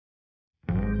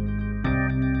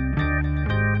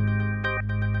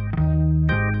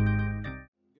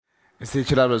እስቲ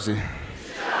ይችላል እስቲ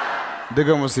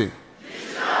ደግሞ እስቲ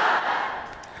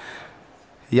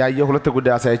ያየ ሁለት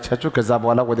ጉዳይ አሳይቻችሁ ከዛ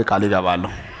በኋላ ወደ ቃል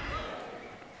ይገባለሁ።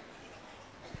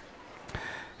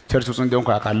 ቸርች ውስጥ እንደሆንኩ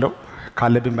አውቃለሁ።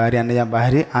 ካለብኝ ባህሪ አንደኛ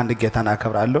ባህሪ አንድ ጌታን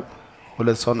አከብራለሁ፣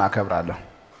 ሁለት ሰውን አከብራለሁ።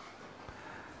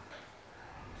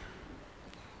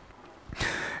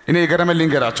 እኔ የገረመኝ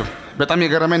ልንገራችሁ። በጣም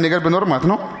የገረመኝ ነገር ቢኖር ማለት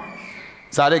ነው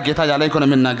ዛሬ ጌታ ያለኝ እኮ ነው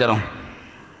የምናገረው።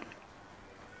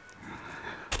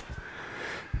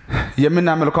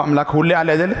 የምናመልከው አምላክ ሁሌ አለ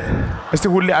አይደል? እስቲ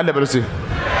ሁሌ አለ በሉ እስቲ።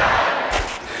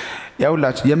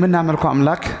 ያውላችሁ የምናመልከው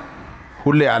አምላክ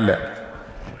ሁሌ አለ፣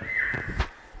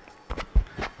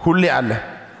 ሁሌ አለ።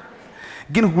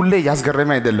 ግን ሁሌ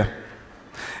ያስገረመኝ አይደለም።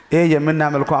 ይሄ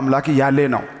የምናመልከው አምላክ ያለ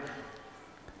ነው።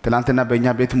 ትላንትና በእኛ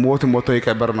ቤት ሞቶ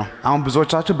ይቀበር ነው። አሁን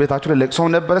ብዙዎቻችሁ ቤታችሁ ላይ ለቅሶ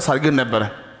ነበረ፣ ሰርግ ነበረ።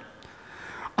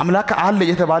 አምላክ አለ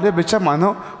የተባለ ብቻ ማለት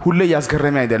ነው ሁሌ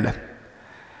ያስገረመኝ አይደለም።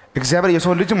 እግዚአብሔር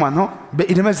የሰው ልጅ ማለት ነው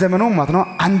በእድሜ ዘመኑ ማለት ነው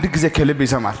አንድ ጊዜ ከልብ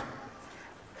ይሰማል።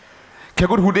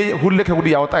 ከጉድ ሁሌ ከጉድ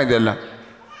ያወጣ አይደለም፣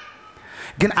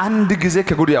 ግን አንድ ጊዜ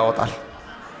ከጉድ ያወጣል።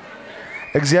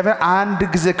 እግዚአብሔር አንድ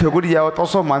ጊዜ ከጉድ ያወጣው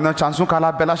ሰው ማለት ነው ቻንሱን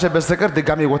ካላበላሸ በስተቀር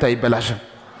ድጋሚ ቦታ አይበላሽም።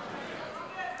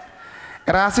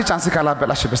 ራሴ ቻንስ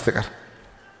ካላበላሸ በስተቀር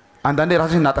አንዳንዴ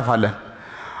ራሴን እናጠፋለን።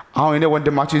 አሁን እኔ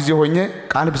ወንድማችሁ እዚህ ሆኜ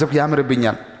ቃል ብሰብክ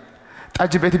ያምርብኛል።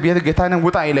 ጠጅ ቤት ቢሄድ ጌታዬን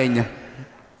ውጣ አይለኝም፣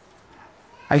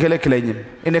 አይከለክለኝም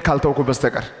እኔ ካልተውኩ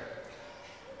በስተቀር።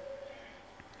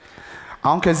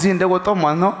 አሁን ከዚህ እንደወጣው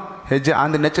ማለት ነው ሄጄ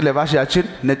አንድ ነጭ ለባሽ ያችን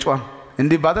ነጭዋን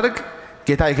እንዲህ ባደርግ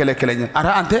ጌታ አይከለክለኝም። አረ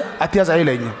አንተ አትያዝ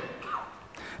አይለኝም።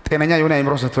 ጤነኛ የሆነ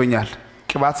አእምሮ ሰጥቶኛል፣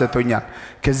 ቅባት ሰጥቶኛል።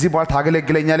 ከዚህ በኋላ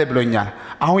ታገለግለኛለህ ብሎኛል።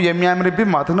 አሁን የሚያምርብኝ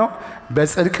ማለት ነው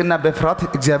በጽድቅና በፍርሃት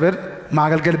እግዚአብሔር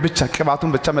ማገልገል ብቻ፣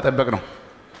 ቅባቱን ብቻ መጠበቅ ነው።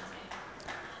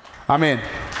 አሜን።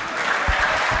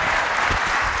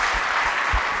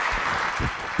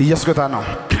 ኢየሱስ ጌታ ነው።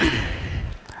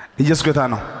 ኢየሱስ ጌታ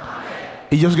ነው።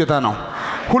 ኢየሱስ ጌታ ነው።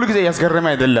 ሁሉ ጊዜ ያስገረመ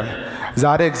አይደለም።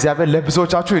 ዛሬ እግዚአብሔር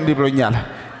ለብዙዎቻችሁ እንዲህ ብሎኛል።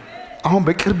 አሁን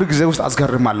በቅርብ ጊዜ ውስጥ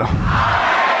አስገርማለሁ።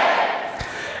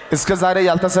 እስከ ዛሬ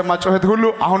ያልተሰማ ጩኸት ሁሉ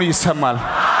አሁን ይሰማል።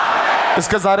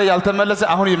 እስከ ዛሬ ያልተመለሰ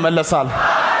አሁን ይመለሳል።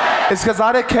 እስከ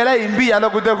ዛሬ ከላይ እምቢ ያለ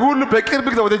ጉዳይ ሁሉ በቅርብ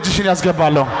ጊዜ ወደ እጅሽ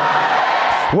ያስገባለሁ፣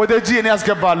 ወደ እጅ እኔ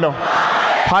ያስገባለሁ።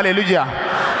 ሃሌሉያ።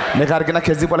 ነገር ግን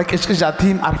ከዚህ በኋላ ቅጭቅጭ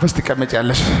አትይም፣ አርፈሽ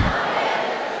ትቀመጫለሽ።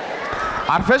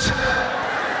 አርፈሽ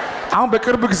አሁን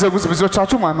በቅርብ ጊዜ ውስጥ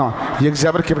ብዙዎቻችሁ ማለት ነው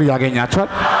የእግዚአብሔር ክብር ያገኛችኋል።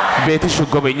 ቤትሽ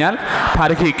ይጎበኛል፣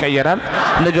 ታሪክ ይቀየራል፣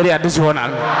 ነገር አዲስ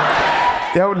ይሆናል።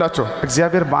 ያውላችሁ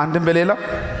እግዚአብሔር በአንድም በሌላ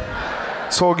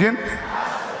ሰው ግን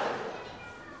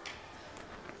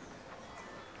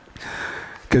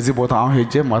ከዚህ ቦታ አሁን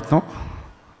ሄጄ ማለት ነው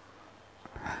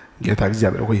ጌታ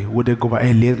እግዚአብሔር ሆይ ወደ ጉባኤ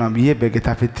ልሄድ ነው ብዬ በጌታ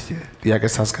ፊት ጥያቄ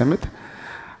ሳስቀምጥ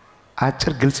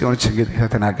አጭር ግልጽ የሆነች ጌታ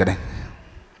ተናገረኝ።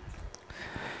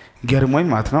 ገርሞኝ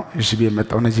ማለት ነው እሺ ብዬ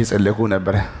መጣሁ። እዚህ ጸለይኩ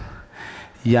ነበር።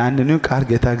 ያንኑ ቃል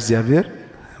ጌታ እግዚአብሔር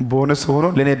ቦነስ ሆኖ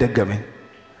ለኔ ደገመኝ።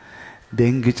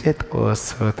 ደንግጬ ጦስ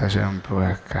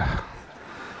ተሸምበካ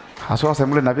ሐሷ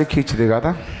ሰሙለ ናቤ ኪች ደጋታ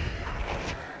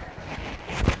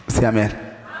ሲያሜን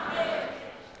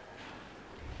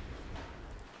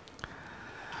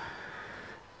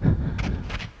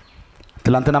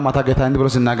ትላንትና ማታ ጌታ እንዲህ ብሎ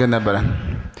ሲናገር ነበር።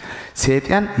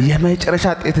 ሰይጣን የመጨረሻ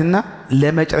ጤትና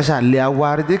ለመጨረሻ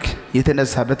ሊያዋርድክ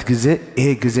የተነሳበት ጊዜ ይሄ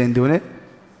ጊዜ እንደሆነ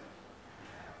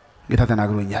ጌታ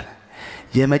ተናግሮኛል።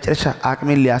 የመጨረሻ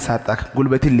አቅሜን ሊያሳጣክ፣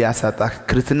 ጉልበትን ሊያሳጣክ፣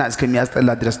 ክርስትና እስከሚያስጠላ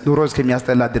ድረስ፣ ኑሮ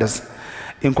እስከሚያስጠላ ድረስ፣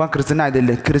 እንኳን ክርስትና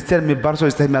አይደለም ክርስቲያን የሚባል ሰው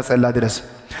እስከሚያስጠላ ድረስ።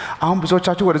 አሁን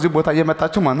ብዙዎቻችሁ ወደዚህ ቦታ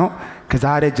እየመጣችሁ ማለት ነው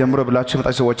ከዛሬ ጀምሮ ብላችሁ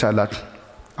የመጣችሁ ሰዎች አላችሁ።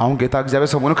 አሁን ጌታ እግዚአብሔር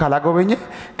ሰሞኑን ካላጎበኘ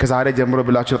ከዛሬ ጀምሮ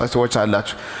ብላችሁ የመጣችሁ ሰዎች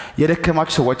አላችሁ።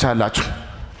 የደከማችሁ ሰዎች አላችሁ።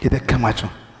 የደከማችሁ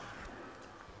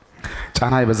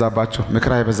ጫና ይበዛባችሁ፣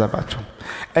 ምክራ ይበዛባችሁ።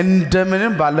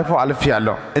 እንደምንም ባለፈው አልፍ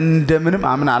ያለው እንደምንም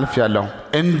አምና አልፍ ያለው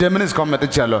እንደምን እስካሁን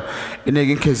መጥቼ ያለው እኔ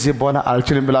ግን ከዚህ በኋላ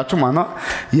አልችልም ብላችሁ ማለት ነው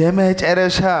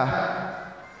የመጨረሻ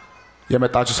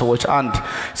የመጣችሁ ሰዎች አንድ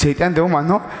ሰይጣን ደግሞ ማለት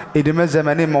ነው እድሜ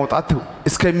ዘመኔ መውጣት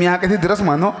እስከሚያቅት ድረስ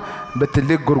ማለት ነው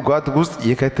በትልቅ ጉርጓድ ውስጥ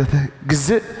የከተተ ጊዜ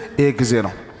ይሄ ጊዜ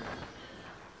ነው።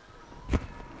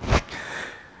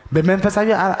 በመንፈሳዊ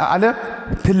ዓለም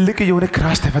ትልቅ የሆነ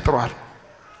ክራሽ ተፈጥሯል።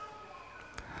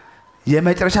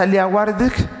 የመጨረሻ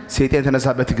ሊያዋርድክ ሰይጣን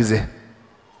የተነሳበት ጊዜ።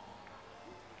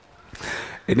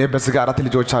 እኔ በስጋ 4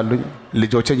 ልጆች አሉኝ።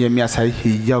 ልጆችን የሚያሳይ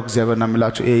ሕያው እግዚአብሔር ነው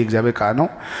የምላችሁ። ይሄ እግዚአብሔር ቃል ነው።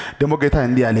 ደግሞ ጌታ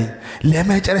እንዲህ አለኝ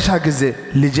ለመጨረሻ ጊዜ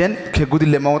ልጄን ከጉድ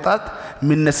ለማውጣት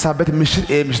የሚነሳበት ምሽት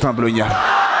ይሄ ምሽት ነው ብሎኛል።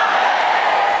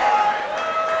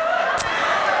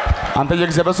 አንተ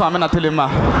የእግዚአብሔር ሰው አሜን አትልማ?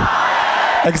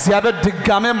 እግዚአብሔር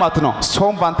ድጋሜ ማለት ነው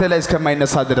ሰውን ባንተ ላይ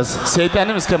እስከማይነሳ ድረስ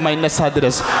ሰይጣንም እስከማይነሳ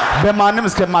ድረስ በማንም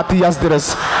እስከማትያዝ ድረስ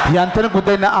ያንተን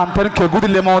ጉዳይና አንተን ከጉድ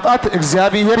ለማውጣት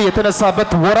እግዚአብሔር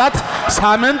የተነሳበት ወራት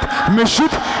ሳምንት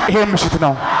ምሽት ይሄ ምሽት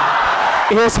ነው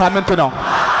ይሄ ሳምንት ነው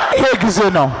ይሄ ጊዜ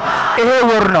ነው ይሄ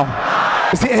ወር ነው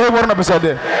እስቲ ይሄ ወር ነው በሰደ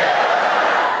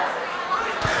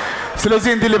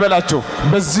ስለዚህ እንዲህ ልበላችሁ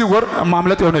በዚህ ወር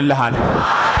ማምለጥ ይሆንልሃል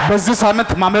በዚህ ሳምንት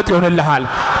ማምለጥ ይሆንልሃል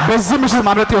በዚህ ምሽት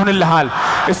ማምለጥ ይሆንልሃል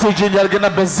እስቲ ጂን ያርገና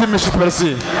በዚህ ምሽት በርሲ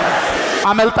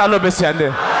አመልጣለሁ በሲያንደ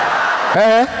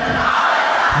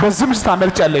በዚህ ምሽት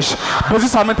አመልጫለሽ በዚህ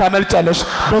ሳምንት አመልጫለሽ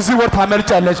በዚህ ወር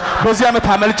ታመልጫለሽ በዚህ ዓመት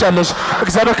ታመልጫለሽ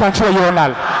እግዚአብሔር ካንቺ ላይ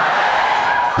ይሆናል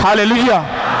ሃሌሉያ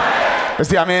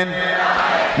እስቲ አሜን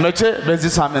መቼ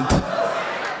በዚህ ሳምንት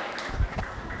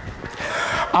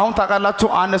አሁን ታውቃላችሁ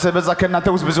አነሰ በዛ ከናንተ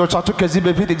ውስጥ ብዙዎቻችሁ ከዚህ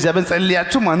በፊት እግዚአብሔር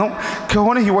ጸልያችሁ ማነው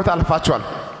ከሆነ ህይወት አልፋችኋል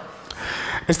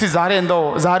እስቲ ዛሬ እንደው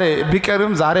ዛሬ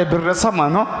ቢቀርም ዛሬ ብረሳ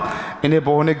ማነው እኔ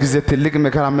በሆነ ጊዜ ትልቅ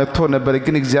መከራ መጥቶ ነበር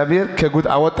ግን እግዚአብሔር ከጉድ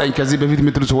አወጣኝ ከዚህ በፊት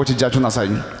ምትሉ ሰዎች እጃችሁን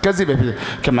አሳዩ ከዚህ በፊት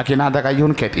ከመኪና አደጋ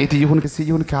ይሁን ከጤት ይሁን ከዚህ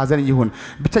ይሁን ከሀዘን ይሁን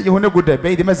ብቻ የሆነ ጉዳይ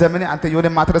በእድሜ ዘመኔ አንተ የሆነ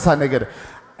ማትረሳ ነገር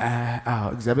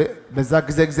እግዚአብሔር በዛ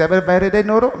ጊዜ እግዚአብሔር ባይረዳኝ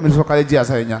ኖሮ ምን ሰው ካለጂ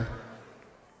ያሳየኛል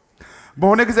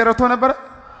በሆነ ጊዜ ረቶ ነበር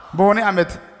በሆነ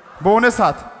አመት በሆነ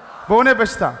ሰዓት በሆነ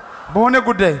በሽታ በሆነ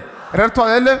ጉዳይ ረድቶ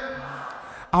አይደለም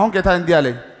አሁን ጌታ እንዲህ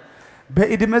አለኝ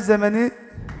በእድሜ ዘመኔ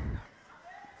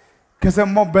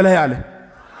ከሰማው በላይ አለ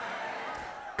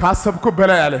ካሰብኩ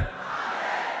በላይ አለ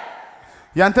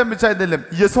ያንተም ብቻ አይደለም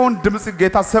የሰውን ድምጽ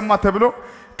ጌታ ሰማ ተብሎ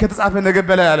ከተጻፈ ነገር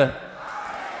በላይ አለ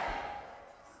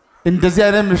እንደዚህ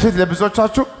አይነት ምሽት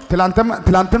ለብዙዎቻችሁ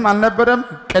ትላንትም አልነበረም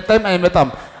ቀጣይም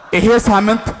አይመጣም ይሄ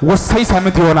ሳምንት ወሳኝ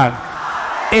ሳምንት ይሆናል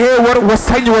ይሄ ወር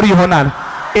ወሳኝ ወር ይሆናል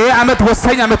ይሄ አመት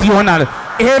ወሳኝ አመት ይሆናል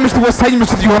ይሄ ምሽት ወሳኝ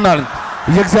ምሽት ይሆናል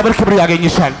የእግዚአብሔር ክብር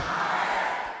ያገኝሻል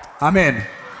አሜን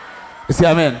እስቲ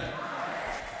አሜን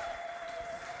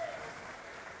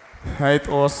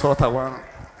ሃይጦሶ ታዋና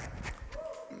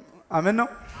አሜን ነው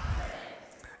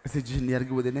እስቲ ጂን ያርግ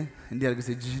ወደኔ እንዲያርግ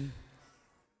እስቲ ጂን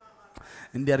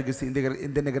እንዲያርግ እስቲ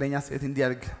እንደ ነገረኛ ሴት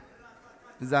እንዲያርግ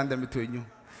እዛ እንደምትወኙ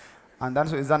አንዳንድ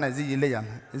ሰው እዛና እዚህ ይለያል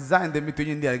እዛ እንደምትወኙ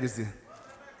እንዲያርግ እስቲ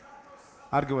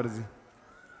አርግ ወደዚህ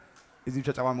እዚህ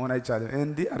ጫጫማ መሆን አይቻልም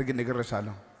እንዲ አርግ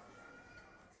ነገርሻለሁ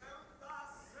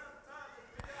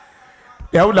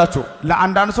ያውላችሁ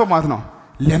ለአንዳንድ ሰው ማለት ነው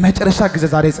ለመጨረሻ ጊዜ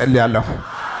ዛሬ ጸልያለሁ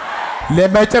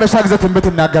ለመጨረሻ ጊዜ ትንቢት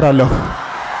እናገራለሁ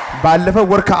ባለፈው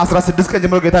ወር ከ16 ቀን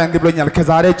ጀምሮ ጌታ እንዲህ ብሎኛል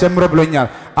ከዛሬ ጀምሮ ብሎኛል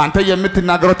አንተ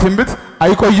የምትናገረው ትንቢት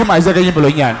አይቆይም አይዘገይም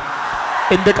ብሎኛል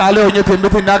እንደ ቃል ሆኜ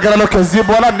ትንቢት እናገራለሁ ከዚህ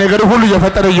በኋላ ነገር ሁሉ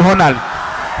እየፈጠነ ይሆናል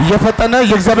እየፈጠነ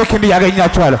የእግዚአብሔር ክንድ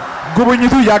ያገኛችኋል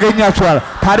ጉብኝቱ ያገኛችኋል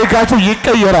ታሪካችሁ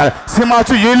ይቀየራል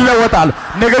ስማችሁ ይለወጣል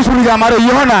ነገርሽ ሁሉ ያማረ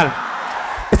ይሆናል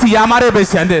እስቲ ያማረ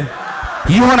በሲያንደ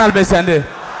ይሆናል በሲያንደ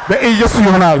በኢየሱስ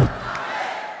ይሆናል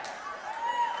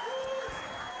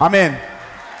አሜን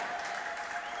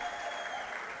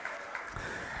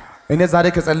እኔ ዛሬ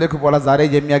ከጸለይኩ በኋላ ዛሬ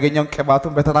የሚያገኘው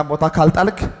ቅባቱን በተና ቦታ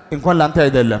ካልጣልክ እንኳን ላንተ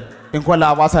አይደለም እንኳን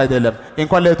ለአባሳ አይደለም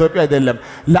እንኳን ለኢትዮጵያ አይደለም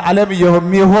ለዓለም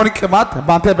የሚሆን ቅባት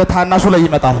ባንተ በታናሹ ላይ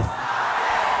ይመጣል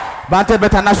ባንተ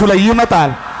በታናሹ ላይ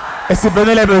ይመጣል እስቲ በኔ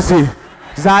ላይ በሲ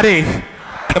ዛሬ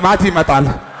ቅባት ይመጣል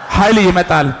ኃይል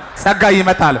ይመጣል ጸጋ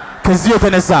ይመጣል ከዚህ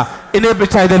የተነሳ እኔ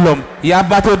ብቻ አይደለም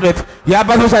የአባቴ ቤት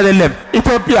የአባቶች አይደለም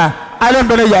ኢትዮጵያ ዓለም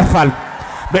በላይ ያርፋል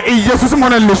በኢየሱስም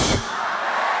ሆነልሽ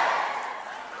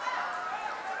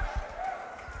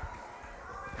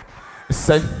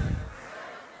እሰይ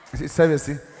እሰይ በሲ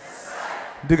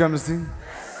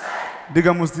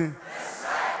ድገም እስቲ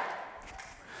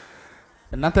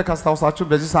እናንተ ካስታውሳችሁ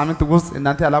በዚህ ሳምንት ውስጥ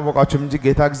እናንተ ያላወቃችሁም እንጂ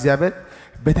ጌታ እግዚአብሔር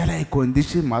በተለይ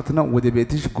ኮንዲሽን ማለት ነው ወደ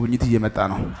ቤትሽ ጉብኝት እየመጣ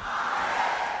ነው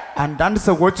አንዳንድ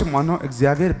ሰዎች ማለት ነው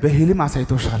እግዚአብሔር በህልም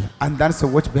አሳይቶሻል አንዳንድ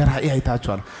ሰዎች በራእይ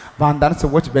አይታችኋል በአንዳንድ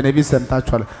ሰዎች በነቢይ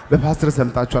ሰምታችኋል በፓስተር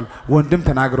ሰምታችኋል ወንድም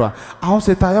ተናግሯል አሁን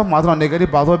ስታየው ማለት ነው ነገሪ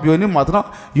ባዶ ቢሆንም ማለት ነው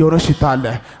የሆነ ሽታ አለ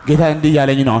ጌታ እንዲህ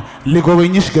ያለኝ ነው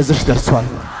ሊጎበኝሽ ገዘሽ ደርሷል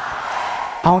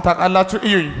አሁን ታውቃላችሁ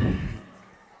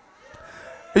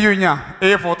እዩኛ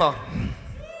ይሄ ፎቶ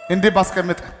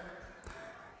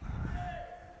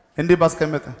እንዲህ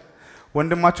ባስቀምጥ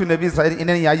ወንድማችሁ ነቢይ እስራኤል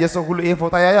እኔን ያየ ሰው ሁሉ ይሄ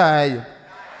ፎቶ ያያየ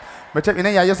መቼም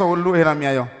እኔን ያየ ሰው ሁሉ ይሄ ነው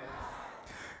የሚያየው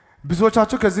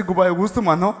ብዙዎቻችሁ ከዚህ ጉባኤ ውስጥ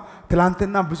ማለት ነው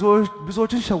ትላንትና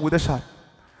ብዙዎችን ሸውደሻል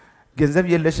ገንዘብ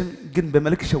የለሽም ግን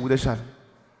በመልክ ሸውደሻል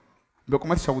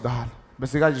በቁመት ሸውደሃል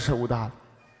በስጋ ሸውደሃል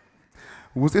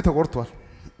ውስጤ ተቆርጧል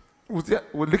ውስጤ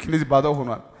ልክ እንደዚህ ባዶ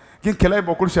ሆኗል ግን ከላይ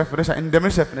በኩል ሸፍነሻል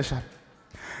እንደምን ሸፍነሻል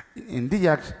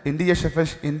እንዲህ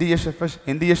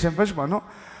የሸፈሽ ማለት ነው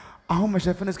አሁን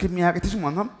መሸፈን እስከሚያቅትሽ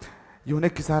ማለት ነው የሆነ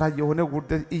ኪሳራ የሆነ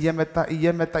ውርደት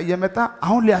እየመጣ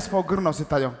አሁን ሊያስፋግር ነው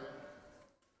ስታየው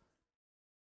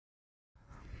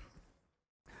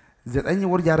 9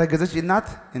 ወር ያረገዘች እናት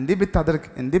እንዲህ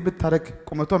ብታደርግ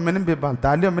ቁመቷ ምንም ቢባል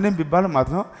ዳሌው ምንም ቢባል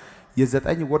ማለት ነው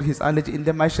የ9 ወር ህፃን ልጅ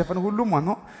እንደማይሸፈን ሁሉ ማለት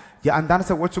ነው የአንዳንድ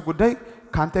ሰዎች ጉዳይ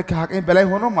ካንተ ከአቅም በላይ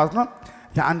ሆኖ ማለት ነው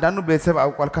ለአንዳንዱ ቤተሰብ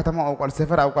አውቋል ከተማ አውቋል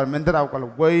ሰፈር አውቋል መንደር አውቋል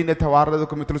ወይኔ ተዋረዱ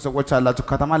ከሚትሉ ሰዎች አላችሁ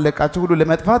ከተማ ለቃችሁ ሁሉ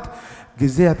ለመጥፋት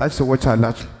ጊዜ ያጣችሁ ሰዎች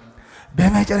አላችሁ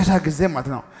በመጨረሻ ጊዜ ማለት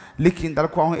ነው ልክ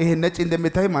እንዳልኩ አሁን ይሄ ነጭ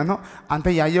እንደምታይ ማለት ነው አንተ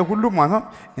ያየ ሁሉ ማለት ነው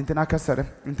እንትና ከሰረ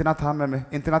እንትና ታመመ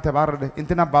እንትና ተባረረ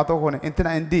እንትና ባቶ ሆነ እንትና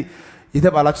እንዲ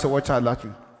የተባላችሁ ሰዎች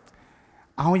አላችሁ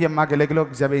አሁን የማገለግለው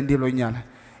እግዚአብሔር እንዲ ብሎኛል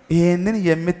ይሄንን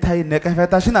የምታይ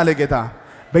ነቀፈታሽን አለ ጌታ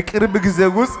በቅርብ ጊዜ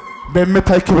ውስጥ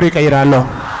በምታይ ክብር ይቀይራለሁ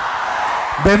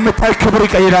በምታይ ክብር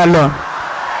ይቀይራለሁ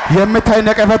የምታይ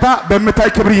ነቀፈታ በምታይ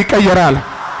ክብር ይቀየራል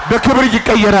በክብር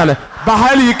ይቀየራል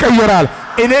በኃይል ይቀየራል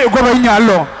እኔ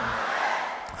እጎበኛለሁ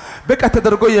በቃ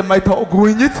ተደርጎ የማይታው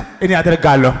ጉብኝት እኔ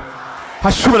አደርጋለሁ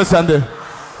ሀሹ በለሳንደ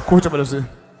ቁጭ በለስ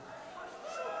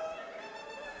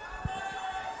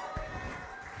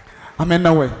አሜን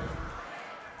ነው ወይ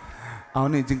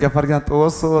አሁን እጅን ገፋርጋ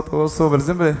ጦሶ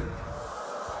በልዝም በለ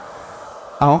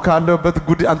አሁን ካለበት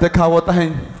ጉድ አንተ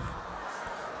ካወጣኸኝ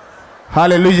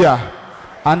ሃሌሉያ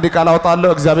አንድ ቃል አውጣለሁ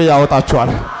እግዚአብሔር ያወጣቸዋል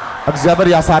እግዚአብሔር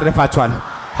ያሳርፋቸዋል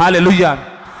ሃሌሉያ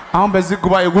አሁን በዚህ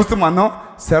ጉባኤ ውስጥ ማለት ነው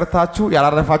ሰርታችሁ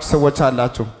ያላረፋችሁ ሰዎች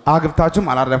አላችሁ አግብታችሁም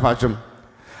አላረፋችሁም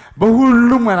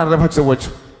በሁሉም ያላረፋችሁ ሰዎች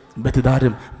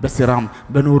በትዳርም በስራም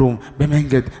በኑሮም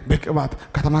በመንገድ በቅባት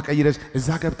ከተማ ቀይረሽ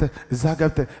እዛ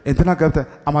ገብተ እንትና ገብተ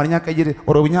አማርኛ ቀይረ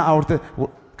ኦሮምኛ አውርተ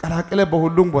ቀላቅለ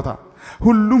በሁሉም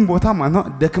ቦታ ማለት ነው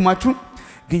ደክማችሁ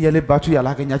ግን የልባችሁ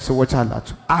ያላገኛችሁ ሰዎች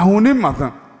አላችሁ አሁንም ማለት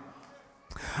ነው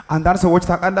አንዳንድ ሰዎች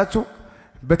ታውቃላችሁ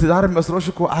በትዳር መስሎሽ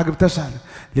እኮ አግብተሻል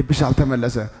ልብሽ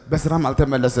አልተመለሰ በስራም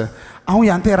አልተመለሰ አሁን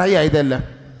ያንተ ራእይ አይደለም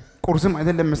ቁርስም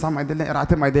አይደለም ምሳም አይደለም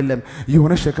እራትም አይደለም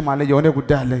የሆነ ሸክም አለ የሆነ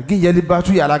ጉዳይ አለ ግን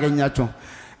የልባችሁ ያላገኛችሁ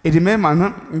እድሜ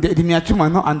ማለት እንደ እድሜያችሁ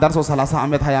ማለት ነው አንዳንድ ሰው 30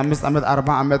 ዓመት 25 ዓመት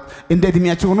 40 ዓመት እንደ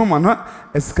እድሜያችሁ ሆኖ ማለት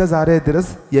እስከ ዛሬ ድረስ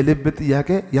የልብ ጥያቄ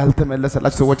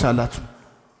ያልተመለሰላችሁ ሰዎች አላችሁ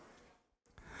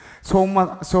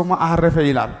ሶማ አረፈ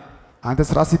ይላል አንተ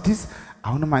ስራ ስትይዝ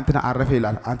አሁንም አንተና አረፈ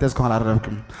ይላል አንተ እስካሁን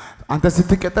አላረፍክም አንተ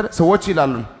ስትቀጠር ሰዎች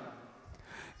ይላሉ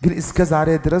ግን እስከ ዛሬ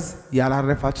ድረስ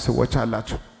ያላረፋችሁ ሰዎች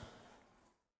አላችሁ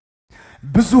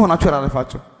ብዙ ሆናችሁ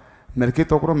ያላረፋችሁ መልክ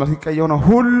ተቆሮ መልክ ቀየው ነው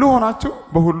ሁሉ ሆናችሁ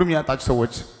በሁሉም ያጣችሁ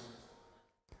ሰዎች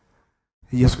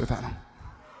ኢየሱስ ጌታ ነው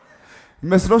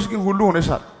መስሎሽ ግን ሁሉ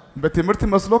ሆነሻል በትምህርት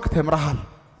መስሎክ ተምረሃል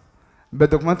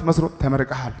በዶክመንት መስሎ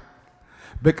ተመርቀሃል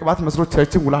በቅባት መስሎ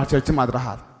ቸርችም ውላ ቸርችም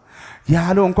አድረሃል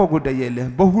ያለው እንኳን ጉዳይ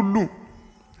የለም በሁሉ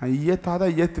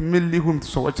የት ምን ሊሁን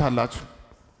ሰዎች አላችሁ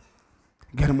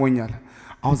ገርሞኛል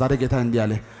አሁን ዛሬ ጌታ እንዲህ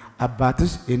አለ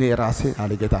አባትሽ እኔ ራሴ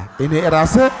አለ ጌታ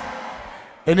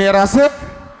እኔ ራሴ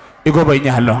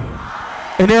እጎበኛለሁ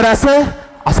እኔ ራሴ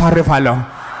አሳርፋለሁ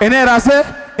እኔ ራሴ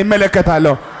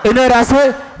እመለከታለሁ እኔ ራሴ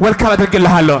ወልካም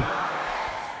አድርግልሃለሁ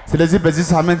ስለዚህ በዚህ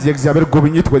ሳምንት የእግዚአብሔር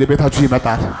ጉብኝት ወደ ቤታችሁ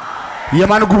ይመጣል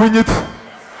የማን ጉብኝት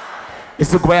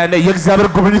እሱ ጉባኤ ያለ የእግዚአብሔር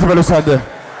ጉብኝት በለሳደ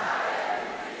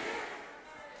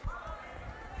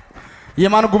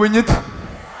የማን ጉብኝት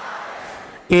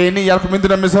እኔ ያልኩ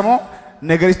ምንድነው የምሰማው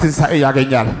ነገርሽ ትንሳኤ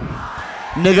ያገኛል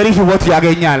ነገርሽ ህይወት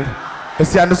ያገኛል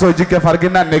እስቲ አንድ ሰው እጅግ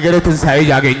ገፋርግና ነገሬ ትንሳኤ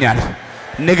ያገኛል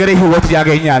ነገሬ ህይወት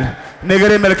ያገኛል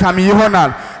ነገሬ መልካም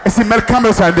ይሆናል እስቲ መልካም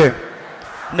በሳንደ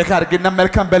ነካርግና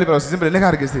መልካም በልበስ ዝም ብለህ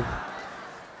ነካርግ እስቲ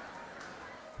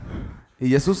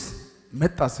ኢየሱስ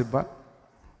መጣ ሲባል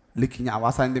ልክኛ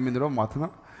አዋሳ እንደምንለው ማለት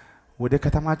ነው ወደ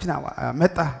ከተማችን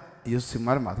መጣ ኢየሱስ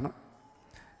ሲማር ማለት ነው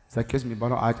ዛኬስ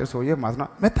የሚባለው አጭር ሰውዬ ማለት ነው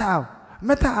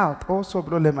መጣው ጦሶ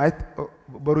ብሎ ለማየት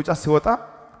በሩጫ ሲወጣ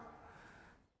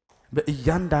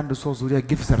በእያንዳንዱ ሰው ዙሪያ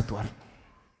ግፍ ሰርቷል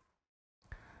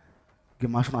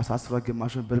ግማሹን አሳስሯል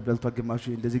ግማሹን በልበልቷል ግማሹ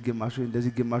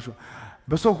እንደዚህ ግማሹ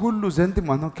በሰው ሁሉ ዘንድ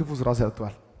ማለት ነው ክፉ ስራ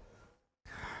ሰርቷል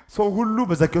ሰው ሁሉ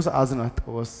በዛኬስ አዝኗል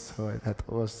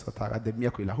ጦሶ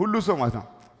ታቃደሚያኩ ይላል ሁሉ ሰው ማለት ነው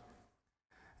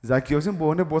ዛኬስን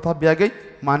በሆነ ቦታ ቢያገኝ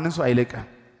ማንን ሰው አይለቀም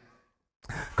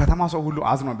ከተማ ሰው ሁሉ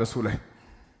አዝኗል በሱ ላይ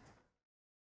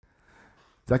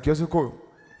ዛኬስ እኮ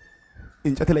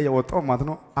እንጨት ላይ ያወጣው ማለት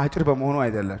ነው አጭር በመሆኑ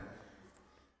አይደለም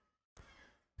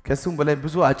ከሱም በላይ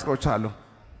ብዙ አጭሮች አሉ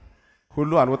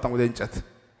ሁሉ አልወጣም ወደ እንጨት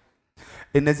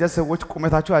እነዚያ ሰዎች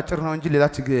ቁመታቸው አጭር ነው እንጂ ሌላ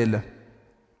ችግር የለም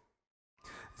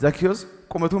ዛኬስ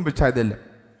ቁመቱን ብቻ አይደለም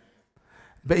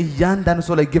በእያንዳንዱ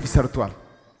ሰው ላይ ግፍ ሰርቷል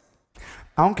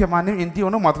አሁን ከማንም እንዲህ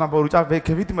ሆኖ ማለት ነው በሩጫ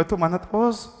ከፊት መጥቶ ማለት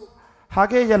ጦስ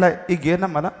ሀገ ያለ ይገና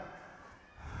ማለት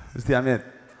እስቲ አሜን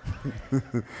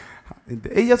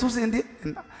ኢየሱስ እንዲህ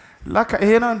ላካ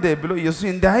ይሄ ነው እንደ ብሎ ኢየሱስ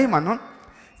እንዳይ ማነው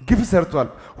ግፍ ሰርቷል።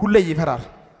 ሁሌ ይፈራል።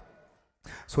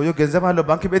 ሰውየው ገንዘብ አለው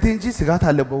ባንክ ቤት እንጂ ስጋት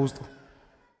አለ በውስጡ።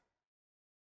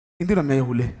 እንዴ ነው የሚያየው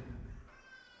ሁሌ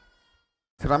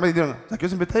ሲራመድ እንዴ ነው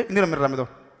ዛኬዎስን ብታይ እንዴ ነው የሚራመደው?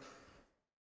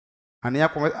 አንያ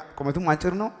ቆመቱም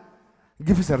አጭር ነው።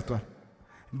 ግፍ ሰርቷል።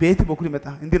 ቤት በኩል ይመጣ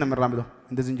እንዴ ነው የሚራመደው?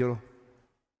 እንደ ዝንጀሮ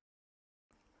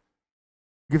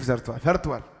ግፍ ሰርቷል፣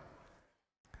 ፈርቷል።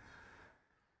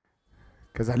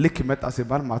 ከዛ ልክ መጣ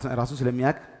ሲባል ማለት ነው ራሱን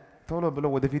ስለሚያውቅ ቶሎ ብሎ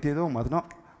ወደፊት ሄዶ ማለት ነው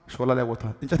ሾላ ላይ ወጣ፣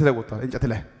 እንጨት ላይ ወጣ።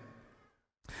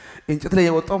 እንጨት ላይ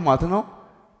የወጣው ማለት ነው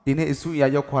እኔ እሱ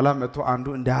ያየው ኋላ መጥቶ አንዱ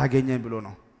እንዳያገኘኝ ብሎ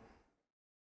ነው።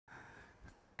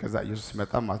 ከዛ ኢየሱስ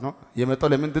መጣ ማለት ነው። የመጣው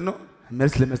ለምንድን ነው?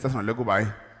 መልስ ለመስጠት ነው ለጉባኤ።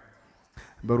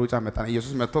 በሩጫ መጣ።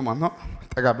 ኢየሱስ መጥቶ ማለት ነው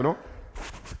ጠጋ ብሎ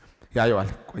ያየዋል።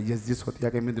 ቆይ የዚህ ሰው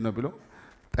ጥያቄ ምንድን ነው ብሎ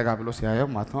ጠጋ ብሎ ሲያየው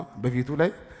ማለት ነው በፊቱ ላይ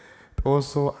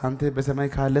ጦሶ አንተ በሰማይ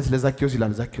ካለስ ለዛኬዎስ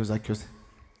ይላል። ዛኬዎስ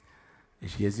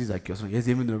እሺ የዚህ ዛኬዎስ ነው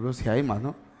የዚህ ምንድን ነው ብሎ ሲያይ ማለት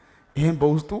ነው ይሄን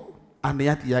በውስጡ አንደኛ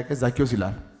ጥያቄ ዛኬዎስ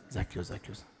ይላል።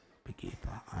 ዛኬዎስ በጌታ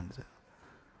አንተ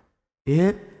ይሄ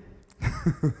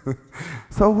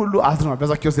ሰው ሁሉ አዝኗል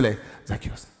በዛኬዎስ ላይ።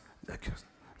 ዛኬዎስ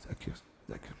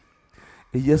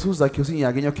ኢየሱስ ዛኬዎስን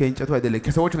ያገኘው ከእንጨቱ አይደለም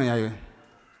ከሰዎች ነው ያየው።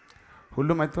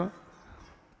 ሁሉም አይቶ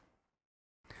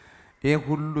ይሄ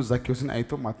ሁሉ ዛኬዎስን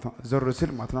አይቶ ማለት ነው ዞር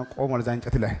ሲል ማለት ነው ቆሞ ለዛ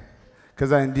እንጨት ላይ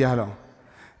ከዛ እንዲህ አለው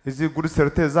እዚህ ጉድ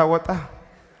ሰርተህ እዛ ወጣ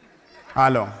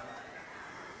አለው።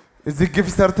 እዚህ ግፍ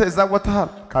ሰርተህ እዛ ወጣሃል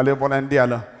ካለ በኋላ እንዲህ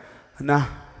አለው እና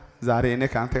ዛሬ እኔ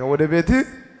ካንተ ጋር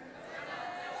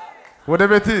ወደ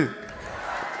ቤት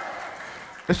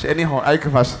እሺ እኔ ሆ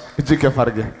አይክፋሽ እጅግ ከፍ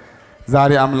አድርገህ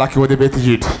ዛሬ አምላክ ወደ ቤት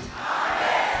ይሂድ፣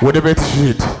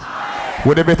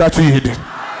 ወደ ቤታችሁ ይሂድ።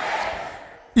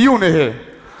 ይሁን ይሄ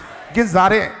ግን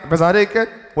በዛሬ ቀን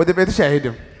ወደ ቤትሽ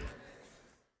አይሄድም።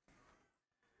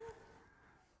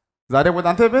 ዛሬ ወደ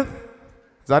አንተ ቤት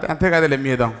ዛሬ አንተ ጋር አይደለም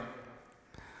የሚሄደው።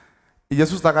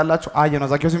 ኢየሱስ ታውቃላችሁ አየ ነው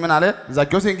ዛኬዎስ ምን አለ?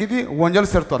 ዛኬዎስ እንግዲህ ወንጀል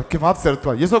ሰርቷል፣ ክፋት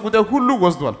ሰርቷል፣ የሰው ጉዳይ ሁሉ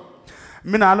ወስዷል።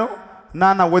 ምን አለው?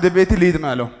 ናና ወደ ቤት ልሂድ ነው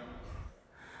ያለው።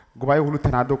 ጉባኤ ሁሉ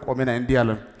ተናዶ ቆመና እንዲህ አለ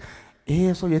ይሄ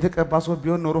ሰው የተቀባ ሰው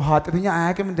ቢሆን ኖሮ ኃጢአተኛ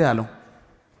አያውቅም እንደ ያለው።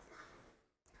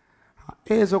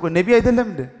 ይሄ ሰው ነቢይ አይደለም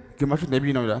እንደ ግማሹ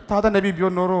ነቢይ ነው ይላል። ታዲያ ነቢይ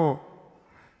ቢሆን ኖሮ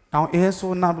አሁን ይሄ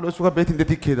ሰውና ብሎ እሱ ጋር ቤት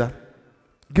እንዴት ይኬዳል?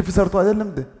 ግፍ ሰርቶ አይደለም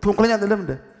እንደ ተንኮለኛ አይደለም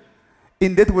እንደ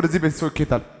እንዴት ወደዚህ ቤት ሰው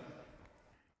ይኬዳል?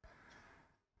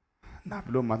 እና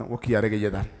ብሎ ማለት ወክ ያደረገ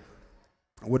ይሄዳል።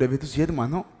 ወደ ቤቱ ሲሄድ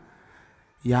ማለት ነው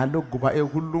ያለው ጉባኤ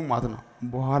ሁሉ ማለት ነው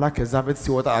በኋላ ከዛ ቤት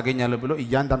ሲወጣ አገኛለሁ ብሎ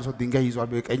እያንዳንዱ ሰው ድንጋይ ይዟል።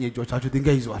 በቀኝ እጆቻቸው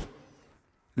ድንጋይ ይዟል።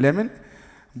 ለምን?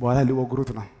 በኋላ ሊወግሩት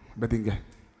ነው በድንጋይ።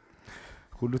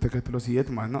 ሁሉ ተከትሎ ሲሄድ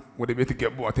ማለት ነው ወደ ቤት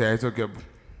ገቡ፣ ተያይዘው ገቡ።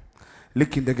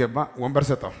 ልክ እንደገባ ወንበር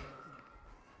ሰጠው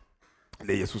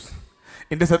ለኢየሱስ።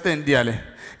 እንደሰጠ እንዲህ አለ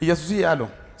ኢየሱስ ያለው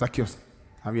ዛኬዎስ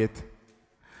አቤት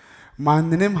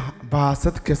ማንንም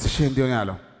በሐሰት ከስሼ እንዲሆን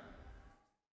ያለው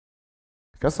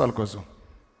ከሱ አልኮሱ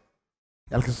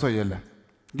ያልከሰው የለም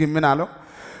ግን ምን አለው?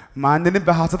 ማንንም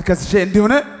በሐሰት ከስሼ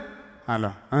እንዲሆን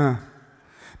አለው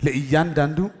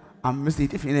ለእያንዳንዱ 5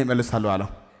 እጥፍ እኔ እመልሳለሁ አለው።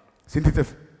 ስንት እጥፍ?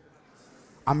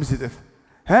 5 እጥፍ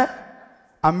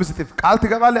 5 እጥፍ ቃል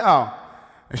ትገባለህ? አዎ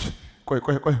እሺ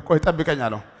ቆይ ጠብቀኝ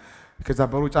አለው። ከዛ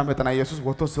በሩጫ መጠና ኢየሱስ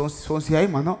ወጥቶ ሰውን ሲያይ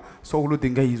ማነው ሰው ሁሉ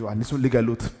ድንጋይ ይዟል እሱን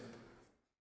ሊገሉት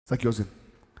ዛኬዎስን።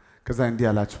 ከዛ እንዲህ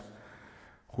አላቸው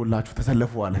ሁላችሁ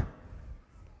ተሰለፉ አለ።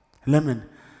 ለምን?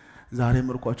 ዛሬ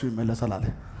ምርኳችሁ ይመለሳል አለ።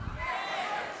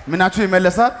 ምናችሁ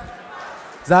ይመለሳል?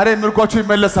 ዛሬ ምርኳችሁ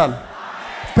ይመለሳል።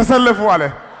 ተሰለፉ አለ።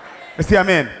 እስቲ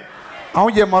አሜን።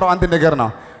 አሁን የማረው አንድ ነገር ነው።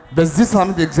 በዚህ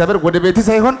ሳምንት እግዚአብሔር ወደ ቤት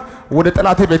ሳይሆን ወደ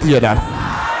ጠላቴ ቤት ይሄዳል።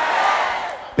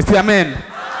 እስቲ አሜን።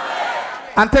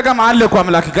 አንተ ጋር አለ እኮ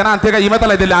አምላክ ገና አንተ ጋር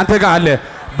ይመጣል አይደለም? አንተ ጋር አለ።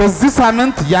 በዚህ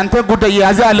ሳምንት ያንተ ጉዳይ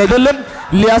ያዘ አለ አይደለም?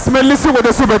 ሊያስመልስ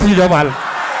ወደሱ ቤት ይገባል።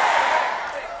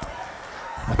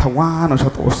 ተዋና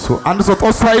ሸጦሱ አንድ ሰው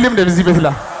ጦስ አይልም ለዚህ ቤት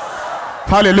ላይ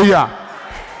ሃሌሉያ።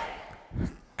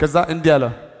 ከዛ እንዲህ አለ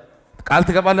ቃል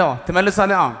ትገባለህ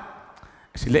ትመልሳለህ? አዎ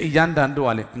እሺ ለእያንዳንዱ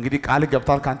አለ እንግዲህ ቃል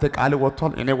ገብቷል ካንተ ቃል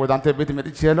ወጥቷል። እኔ ወደ አንተ ቤት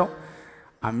መጥቼ ያለው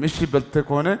 5,000 በልተ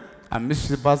ከሆነ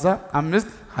 5,000 ባዛ 5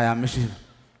 25,000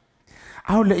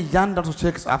 አሁን ለእያንዳንዱ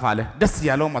ቼክ ጻፍ አለ። ደስ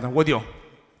ያለው ማለት ነው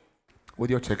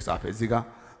ወዲያው ቼክ ጻፈ። እዚህ ጋር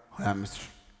 25,000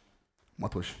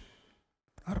 100,000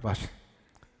 40,000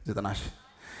 90,000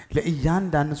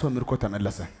 ለእያንዳንዱ ሰው ምርኮ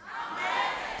ተመለሰ።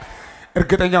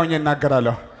 እርግጠኛ ሆኜ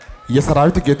እናገራለሁ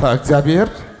የሰራዊት ጌታ እግዚአብሔር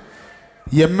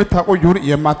የምታውቁ ይሁን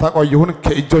የማታውቁ ይሁን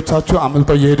ከእጆቻችሁ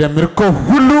አምልጦ የሄደ ምርኮ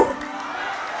ሁሉ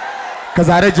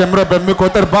ከዛሬ ጀምሮ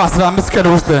በሚቆጠር በ15 ቀን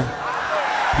ውስጥ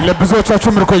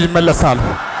ለብዙዎቻችሁ ምርኮ ይመለሳል።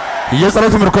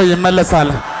 የጸሎት ምርኮ ይመለሳል።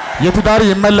 የትዳር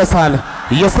ይመለሳል።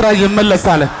 የሥራ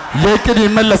ይመለሳል፣ የእቅድ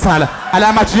ይመለሳል፣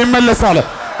 ዓላማችን ይመለሳል።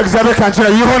 እግዚአብሔር ካንቺ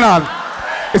ጋር ይሆናል።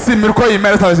 እስቲ ምርኮ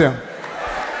ይመለሳል።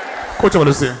 ቁጭ በሉ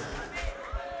እስቲ።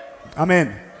 አሜን።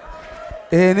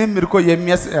 ይሄንን ምርኮ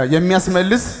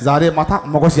የሚያስመልስ ዛሬ ማታ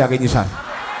ሞገስ ያገኝሻል።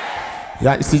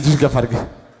 ያ እስቲ እጅሽ ገፋ አድርጊ።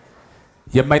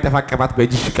 የማይጠፋ ቅባት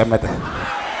በእጅሽ ይቀመጥ።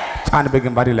 ጫን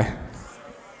በግንባሪ ላይ።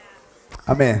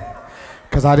 አሜን።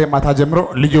 ከዛሬ ማታ ጀምሮ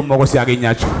ልዩ ሞገስ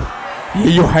ያገኛችሁ፣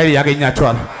 ልዩ ኃይል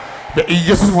ያገኛችኋል።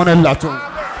 በኢየሱስ ሆነላችሁ።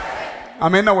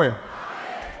 አሜን ነው ወይ?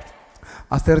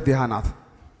 አስቴር ድሃ ናት።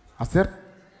 አስቴር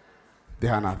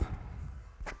ድሃ ናት።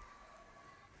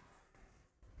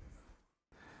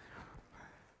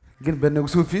 ግን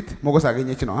በንጉሱ ፊት ሞገስ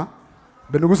አገኘች ነው።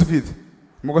 በንጉሱ ፊት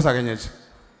ሞገስ አገኘች።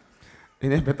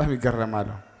 እኔ በጣም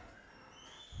ይገረማለሁ።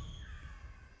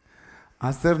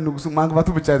 አስቴር ንጉሱ ማግባቱ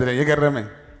ብቻ አይደለም የገረመኝ፣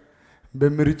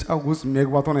 በምርጫው ውስጥ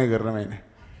መግባቱ ነው የገረመኝ።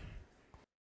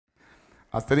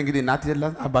 አስቴር እንግዲህ እናት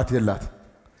የላት አባት የላት።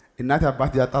 እናት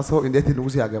አባት ያጣ ሰው እንዴት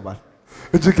ንጉስ ያገባል?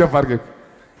 እጅግ ከፍ አድርገህ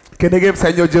ከነገ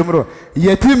ሰኞ ጀምሮ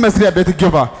የትም መስሪያ ቤት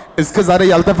ገባ። እስከ ዛሬ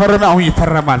ያልተፈረመ አሁን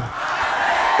ይፈረማል።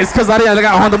 እስከ ዛሬ ያለቀ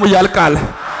አሁን ደግሞ ያልቃል።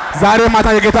 ዛሬ ማታ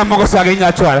የጌታ ሞገስ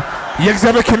ያገኛችኋል።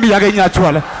 የእግዚአብሔር ክንድ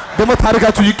ያገኛችኋል። ደግሞ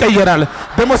ታሪካችሁ ይቀየራል።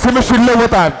 ደግሞ ስምሽ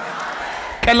ይለወጣል።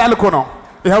 ቀላል እኮ ነው።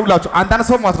 ይኸውላችሁ አንዳንድ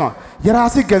ሰው ማለት ነው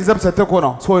የራሴ ገንዘብ ሰጥተህ እኮ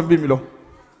ነው ሰው እምቢ የሚለው።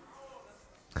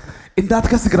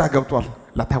 እንዳትከስ ግራ ገብቷል።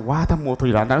 ለተዋተ ሞቶ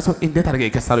ይላል። አንዳንድ ሰው እንዴት አድርገህ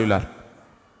ይከሳሉ ይላል።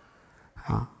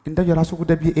 እንደው የራሱ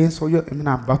ጉዳይ ይሄን ሰውዬ ምን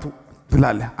አባቱ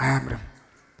ትላለህ። አያምርም።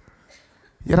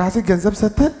 የራሴ ገንዘብ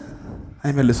ሰጥተህ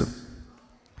አይመልስም።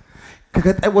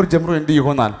 ከቀጣይ ወር ጀምሮ እንዲህ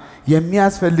ይሆናል።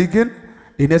 የሚያስፈልግን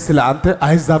እኔ ስለ አንተ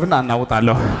አሕዛብን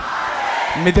አናውጣለሁ፣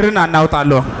 ምድርን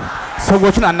አናውጣለሁ፣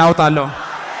 ሰዎችን አናውጣለሁ።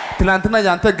 ትላንትና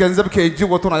ያንተ ገንዘብ ከእጅ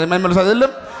ወጥቶ ነው የማይመለስ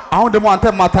አይደለም። አሁን ደግሞ አንተ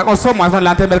ማታውቀው ሰው ማለት ነው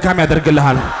ለአንተ መልካም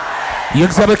ያደርግልሃል።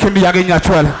 የእግዚአብሔር ክንድ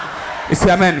ያገኛችኋል። እስቲ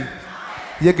አሜን።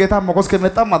 የጌታ ሞገስ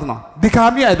ከመጣ ማለት ነው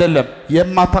ድካሚ አይደለም፣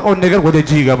 የማታውቀው ነገር ወደ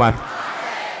እጅ ይገባል።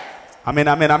 አሜን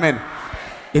አሜን አሜን።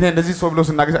 እኔ እንደዚህ ሰው ብሎ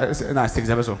ስናገር እስቲ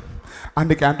እግዚአብሔር ሰው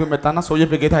አንድ ቀን አንዱ መጣና ሰውዬ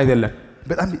በጌታ አይደለም።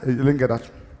 በጣም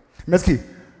ልንገራችሁ መስኪ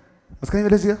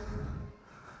ለዚህ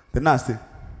እና እስቲ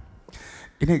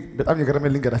እኔ በጣም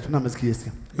የገረመኝ ልንገራችሁና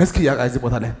መስኪ ያቃዚ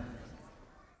ቦታ ላይ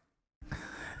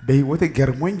በህይወቴ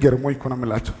ገርሞኝ እኮ ነው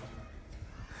የምላችሁ።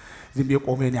 ዝም ብዬ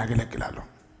ቆሜ ያገለግላለሁ።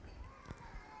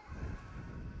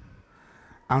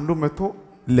 አንዱ መጥቶ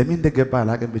ለምን እንደገባ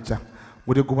አላውቅም፣ ብቻ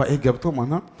ወደ ጉባኤ ገብቶ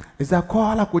ማለት እዛ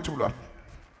ከኋላ ቁጭ ብሏል።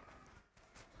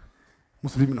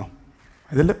 ሙስሊም ነው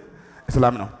አይደለም፣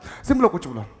 እስላም ነው። ዝም ብሎ ቁጭ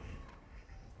ብሏል።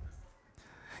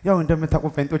 ያው እንደምታውቁ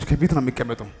ጴንጤዎች ከፊት ነው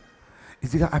የሚቀመጡ።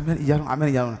 እዚህ ጋር አሜን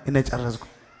እያሉ እኔ ጨረስኩ።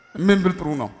 ምን ብል ጥሩ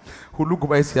ነው። ሁሉ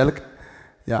ጉባኤ ሲያልቅ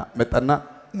ያ መጣና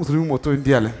ሙስሊሙ ሞቶ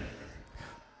እንዲህ አለ፣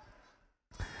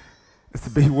 እስቲ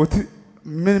በህይወት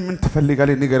ምን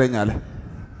ትፈልጋለህ ንገረኝ አለ።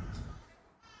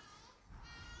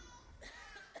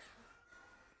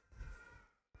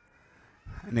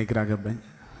 እኔ ግራ ገባኝ።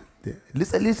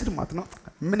 ልጸልይ ስል ማለት ነው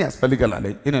ምን ያስፈልጋል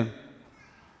አለኝ።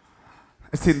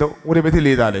 እስቲ እንደው ወደ ቤቴ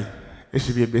ልሄድ አለኝ። እሺ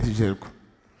ቤት ይዤልኩ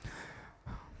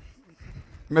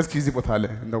መስኪ እዚህ ቦታ አለ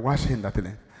እንደው ዋሽህ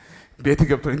እንዳትለኝ። ቤት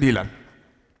ገብቶ እንዲህ ይላል።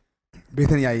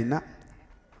 ቤትን ያይና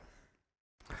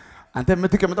አንተ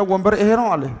የምትቀመጠው ወንበር ይሄ ነው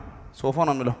አለ። ሶፋ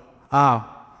ነው የሚለው። አዎ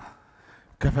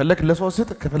ከፈለክ ለሰው ስጥ፣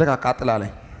 ከፈለክ አቃጥል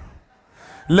አለኝ።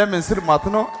 ለምን ስል ማለት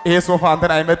ነው ይሄ ሶፋ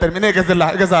አንተን አይመጥንም፣ እኔ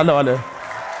እገዛለሁ አለ።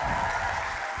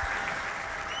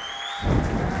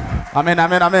 አሜን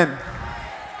አሜን አሜን።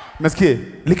 መስኪ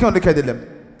ልክ ነው ልክ አይደለም?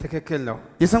 ትክክል ነው።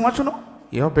 የሰማችሁ ነው።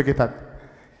 ይኸው በጌታ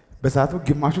በሰዓቱ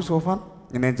ግማሹ ሶፋ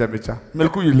እኔ እንጃ ብቻ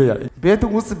መልኩ ይለያል። ቤት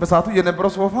ውስጥ በሰዓቱ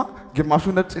የነበረው ሶፋ ግማሹ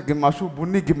ነጭ፣ ግማሹ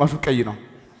ቡኒ፣ ግማሹ ቀይ ነው።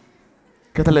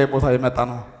 ከተለያየ ቦታ የመጣ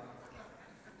ነው።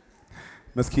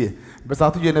 መስኪ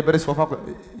በሰዓቱ የነበረ ሶፋ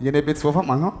የኔ ቤት ሶፋ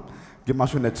ማለት ነው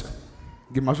ግማሹ ነጭ፣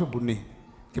 ግማሹ ቡኒ፣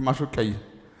 ግማሹ ቀይ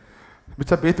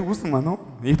ብቻ ቤት ውስጥ ማለት ነው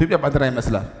የኢትዮጵያ ባንዲራ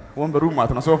ይመስላል ወንበሩ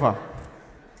ማለት ነው ሶፋ።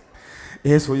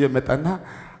 ይሄ ሰውዬ መጣና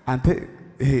አንተ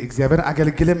ይሄ እግዚአብሔርን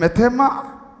አገልግለህ መተማ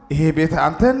ይሄ ቤት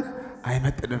አንተን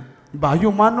አይመጥንም። ባዩ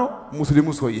ማን ነው? ሙስሊሙ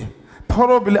ሰውዬ። ቶሎ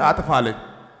ብለህ አጥፋ አለኝ።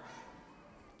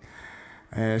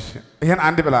 እሺ ይሄን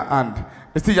አንድ ብላ አንድ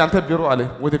እስቲ ያንተ ቢሮ አለ።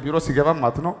 ወደ ቢሮ ሲገባ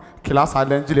ማለት ነው ክላስ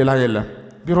አለ እንጂ ሌላ የለም።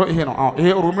 ቢሮ ይሄ ነው። አዎ ይሄ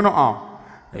ሩም ነው። አዎ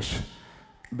እሺ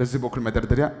በዚህ በኩል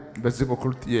መደርደሪያ፣ በዚህ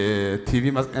በኩል ቲቪ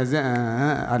ማስቀመጫ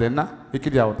አለና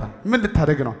እቅድ ያወጣል። ምን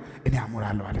ልታደርግ ነው? እኔ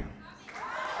አሞራለሁ አለ።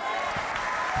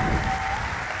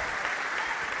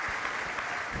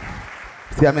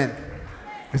 እስቲ አሜን፣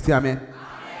 እስቲ አሜን፣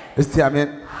 እስቲ አሜን።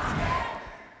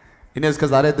 እኔ እስከ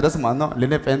ዛሬ ድረስ ማለት ነው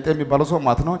ለኔ ጴንጤ የሚባለው ሰው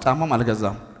ማለት ነው ጫማም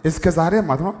አልገዛም፣ እስከ ዛሬ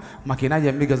ማለት ነው መኪና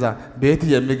የሚገዛ ቤት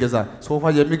የሚገዛ ሶፋ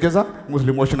የሚገዛ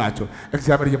ሙስሊሞች ናቸው።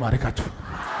 እግዚአብሔር ይባርካቸው።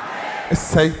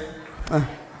 እሰይ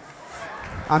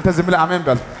አንተ ዝም ብለህ አሜን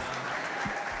በል።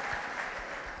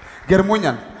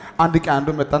 ገርሞኛል። አንድ ቀን አንዱ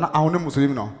መጣና አሁንም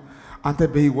ሙስሊም ነው። አንተ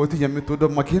በህይወት የምትወደው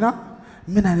መኪና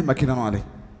ምን አይነት መኪና ነው አለኝ።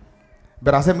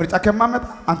 በራሴ ምርጫ ከማመጣ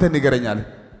አንተ ንገረኛል።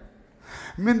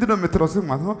 ምንድነው የምትሮስም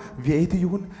ማለት ነው ቪኤት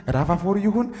ይሁን ራፋፎር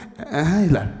ይሁን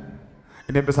ይላል።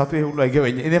 እኔ በሳቱ ይሄ ሁሉ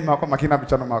አይገበኝ። እኔ ማቆም መኪና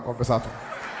ብቻ ነው ማቆም በሳቱ።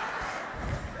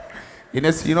 እኔ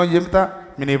ሲኖ ይምጣ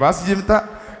ሚኒባስ ይምጣ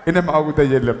እኔ ማውቁት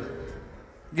የለም።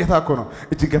 ጌታ እኮ ነው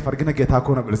እጅ ገፈር ግን ጌታ እኮ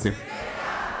ነው ብለህ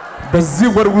በዚህ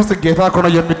ወር ውስጥ ጌታ እኮ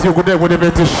ነው የምትይው ጉዳይ ወደ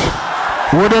ቤትሽ፣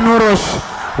 ወደ ኑሮሽ፣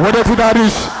 ወደ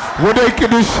ትዳርሽ፣ ወደ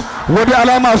እቅድሽ፣ ወደ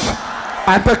ዓላማሽ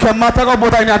አንተ ከማታውቀው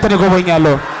ቦታ እኔ አንተን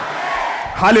እጎበኛለሁ።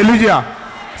 ሃሌሉያ።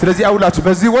 ስለዚህ አውላችሁ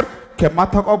በዚህ ወር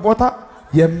ከማታውቀው ቦታ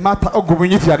የማታውቀው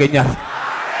ጉብኝት ያገኛል።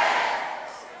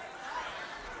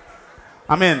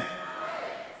 አሜን።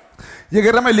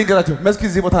 የገረመኝ ልንገራችሁ፣ መስኪን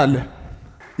እዚህ ቦታ አለ።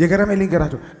 የገረመኝ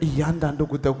ልንገራችሁ፣ እያንዳንዱ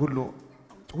ጉዳይ ሁሉ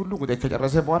ጉዳይ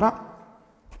ከጨረሰ በኋላ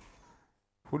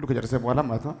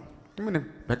ማለት ነው ምንም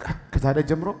በቃ ከዛሬ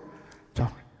ጀምሮ ቻው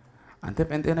አንተ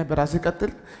ጴንጤ ነህ በራስህ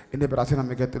ቀጥል፣ እኔ በራሴ ነው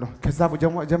የምቀጥለው። ከዛ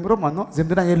ጀምሮ ማለት ነው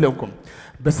ዝምድና የለውም።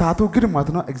 በሰዓቱ ግን ማለት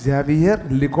ነው እግዚአብሔር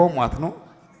ልኮ ማለት ነው።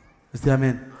 እስቲ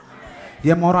አሜን።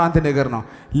 የማወራው አንድ ነገር ነው።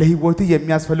 ለህይወት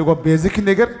የሚያስፈልገው ቤዚክ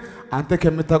ነገር አንተ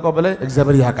ከምታውቀው በላይ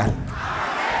እግዚአብሔር ያውቃል።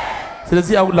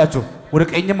 ስለዚህ አውላችሁ ወደ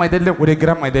ቀኝም አይደለም ወደ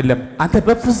ግራም አይደለም። አንተ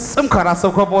በፍጹም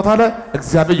ካላሰብከው ቦታ ላይ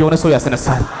እግዚአብሔር የሆነ ሰው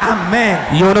ያስነሳል። አሜን።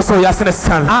 የሆነ ሰው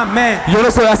ያስነሳል። አሜን። የሆነ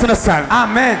ሰው ያስነሳል።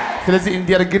 አሜን። ስለዚህ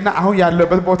እንዲያርግና አሁን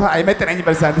ያለበት ቦታ አይመጥነኝም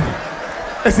በልሳንደ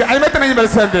እስቲ አይመጥነኝም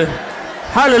በልሳንደ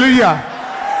ሃሌሉያ።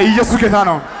 ኢየሱስ ጌታ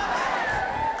ነው።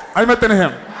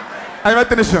 አይመጥንህም፣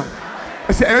 አይመጥንሽም።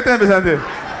 እስቲ አይመጥነኝም በልሳንደ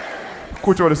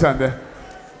ቁጭ በልሳንደ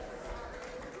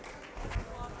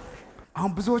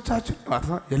አሁን ብዙዎቻችን ማለት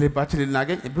ነው የልባችን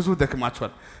ልናገኝ ብዙ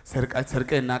ደክማችኋል።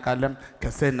 ሰርቀ እናቃለን፣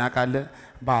 ከሰ እናቃለን፣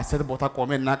 በሐሰት ቦታ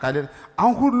ቆመ እናቃለን።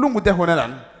 አሁን ሁሉም ጉዳይ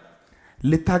ሆነናል።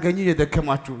 ልታገኙ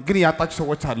የደከማችሁ ግን ያጣችሁ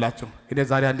ሰዎች አላችሁ። እኔ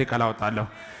ዛሬ አንዴ ቃል አወጣለሁ።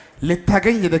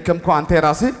 ልታገኝ የደከምከው አንተ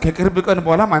ራስህ ከቅርብ ቀን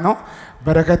በኋላ ማለት ነው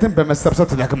በረከትን በመሰብሰብ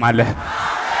ትደክማለህ።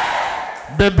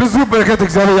 በብዙ በረከት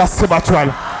እግዚአብሔር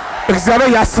ያስባችኋል።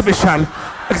 እግዚአብሔር ያስብሻል።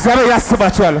 እግዚአብሔር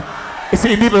ያስባችኋል።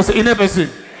 እኔ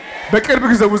በቅርብ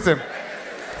ጊዜ ውስጥ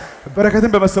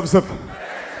በረከትን በመሰብሰብ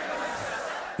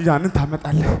ያንን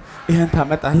ታመጣለህ፣ ይሄን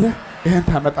ታመጣለህ፣ ይሄን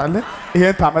ታመጣለህ፣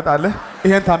 ይሄን ታመጣለህ፣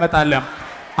 ይሄን ታመጣለህ።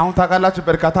 አሁን ታውቃላችሁ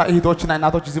በርካታ እህቶችና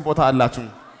እናቶች እዚህ ቦታ አላችሁ።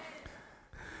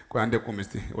 ቆይ አንዴ ቁም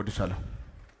እስቲ እወድሻለሁ።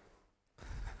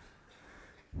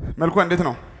 መልኳ እንዴት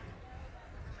ነው?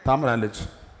 ታምራለች።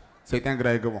 ሰይጣን ግራ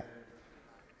ይገባው።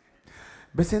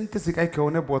 በስንት ስቃይ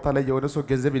ከሆነ ቦታ ላይ የሆነ ሰው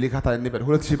ገንዘብ ይልካታል እንበል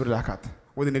 2000 ብር ላካት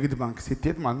ወደ ንግድ ባንክ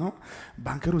ስትሄድ ማለት ነው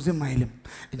ባንከሩ ዝም አይልም።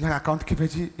 እኛ አካውንት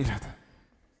ክፈቺ ይላታል።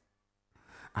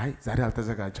 አይ ዛሬ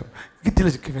አልተዘጋጀው ግድ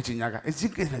ልጅ ክፈቺ እኛ ጋር እዚህ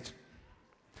ክፈቺ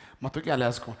መቶቂያ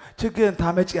አልያዝኩም ችግርን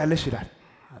ታመጪ ያለሽ ይላል።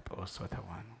 አጥወሶ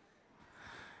ተዋኑ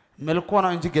መልኮ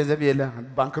ነው እንጂ ገንዘብ የለ።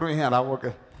 ባንከሩ ይሄን አላወቀ።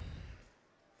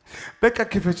 በቃ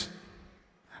ክፈቺ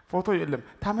ፎቶ የለም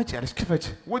ታመጪ ያለሽ ክፈቺ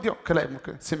ወዲያው ከላይ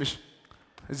ስምሽ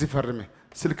እዚህ ፈርሜ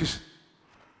ስልክሽ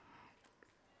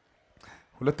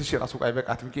 2000 ራሱ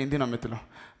አይበቃትም። እንዴ ነው የምትለው?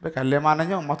 በቃ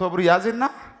ለማንኛውም 100 ብር ያዝና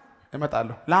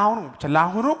እመጣለሁ።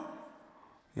 ለአሁኑ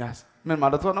ያዝ። ምን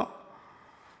ማለት ነው?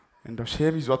 እንደው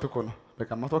ሼም ይዟት እኮ ነው። በቃ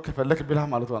 100 ከፈለክ ብላ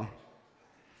ማለት ነው።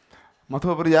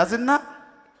 100 ብር ያዝና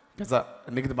ከዛ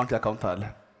ንግድ ባንክ አካውንት አለ።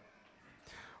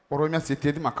 ኦሮሚያ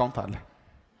ስትሄድም አካውንት አለ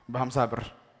በ50 ብር።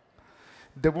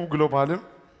 ደቡብ ግሎባልም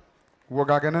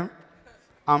ወጋገንም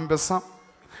አንበሳ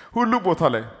ሁሉ ቦታ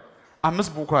ላይ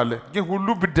 5 ቡክ አለ። ግን ሁሉ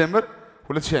ብደምር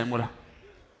 2000 አይሞላ።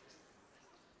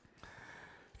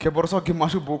 ከቦርሳው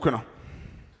ግማሹ ቡክ ነው።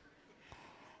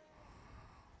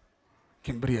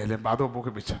 ግን ብር የለም ባዶ ቡክ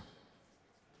ብቻ።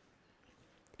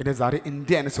 እኔ ዛሬ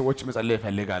እንዲህ አይነት ሰዎች መጸለይ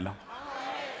እፈልጋለሁ።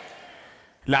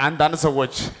 ለአንዳንድ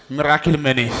ሰዎች ሚራክል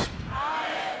መኒ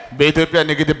በኢትዮጵያ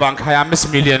ንግድ ባንክ 25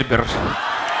 ሚሊዮን ብር፣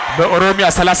 በኦሮሚያ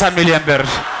 30 ሚሊዮን ብር፣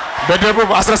 በደቡብ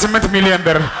 18 ሚሊዮን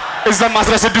ብር፣ እዛም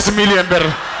 16 ሚሊዮን ብር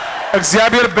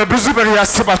እግዚአብሔር በብዙ ብር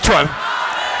ያስባቸዋል።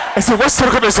 እሺ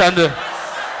ወሰርከ በሳንደ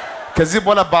ከዚህ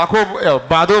በኋላ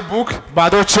ባዶ ቡክ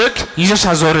ባዶ ቼክ ይዘሽ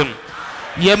አዞርም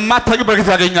የማታውቂ በረከት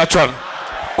ያገኛቸዋል።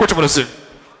 ቁጭ ብለሽ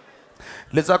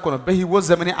ለዛ እኮ ነው በህይወት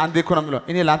ዘመኔ አንዴ እኮ ነው የምለው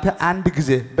እኔ ላንተ አንድ ጊዜ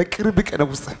በቅርብ ቀን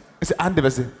ውስጥ እሺ አንድ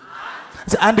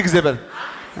ጊዜ በል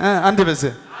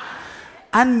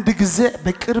አንድ ጊዜ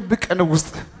በቅርብ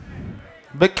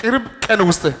ቀን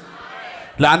ውስጥ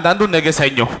ለአንዳንዱ ነገ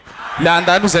ሰኞ፣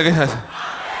 ለአንዳንዱ ዘገተ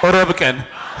ሮብ ቀን፣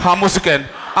 ሐሙስ ቀን፣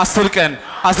 10 ቀን፣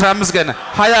 15 ቀን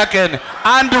 20 ቀን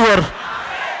 1 ወር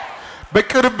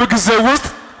በቅርብ ጊዜ ውስጥ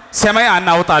ሰማይ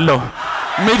አናውጣለሁ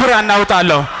ምድር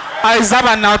አናውጣለሁ አይዛብ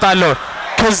አናውጣለሁ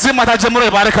ከዚህ ማታ ጀምሮ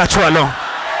ይባርካችኋለሁ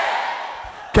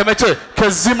ከመቼ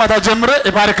ከዚህ ማታ ጀምሮ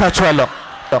ይባርካችኋለሁ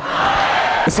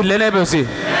ስለኔ በሲ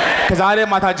ከዛሬ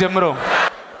ማታ ጀምሮ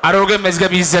አሮጌ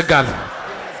መዝገብ ይዘጋል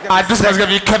አዲስ መዝገብ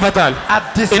ይከፈታል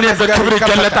እኔ በክብር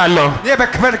ይገለጣለሁ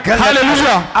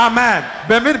ሃሌሉያ አሜን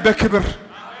በምን በክብር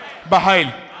በኃይል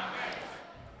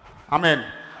አሜን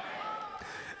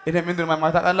እኔ ምንድን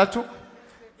ማማታ ቃላችሁ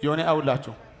የሆነ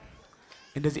አውላችሁ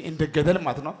እንደዚህ እንደገደል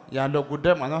ማለት ነው ያለው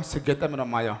ጉዳይ ማለት ነው ሲገጠም ነው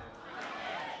ማያው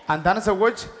አንዳንድ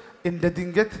ሰዎች እንደ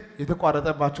ድንገት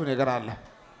የተቋረጠባቸው ነገር አለ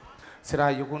ስራ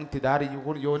ይሁን ትዳር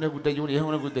ይሁን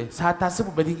የሆነ ጉዳይ ሳታስቡ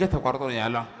በድንገት ተቋርጦ ነው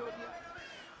ያለው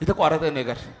የተቋረጠ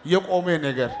ነገር የቆመ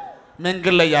ነገር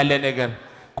መንገድ ላይ ያለ ነገር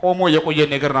ቆሞ የቆየ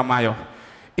ነገር ነው ማየው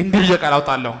እንዲህ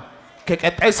ይቀላውጣለሁ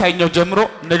ከቀጣይ ሳይኛው ጀምሮ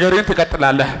ነገርን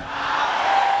ትቀጥላለህ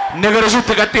ነገርሽን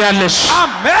ትቀጥያለሽ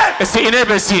አሜን እስቲ እኔ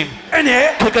በሲም እኔ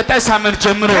ከቀጣይ ሳምንት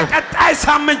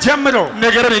ጀምሮ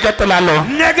ነገርን ይቀጥላለሁ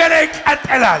ነገር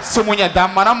ይቀጥላል ስሙኛ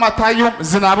ዳመናም አታዩም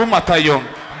ዝናቡም አታዩም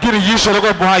ግን ይህ ሸለቆ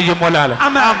በውሃ ይሞላል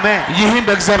አሜን ይህም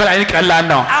በእግዚአብሔር አይን ቀላል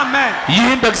ነው አሜን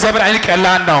ይህም በእግዚአብሔር አይን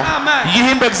ቀላል ነው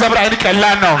ይህም በእግዚአብሔር አይን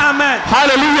ቀላል ነው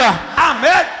ሃሌሉያ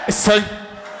አሜን እሰይ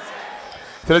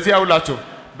ስለዚህ አውላችሁ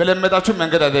በለመዳችሁ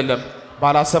መንገድ አይደለም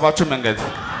ባላሰባችሁ መንገድ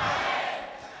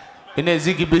እኔ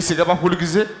እዚህ ግቢ ሲገባ ሁሉ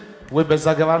ጊዜ ወይ በዛ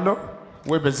ገባለሁ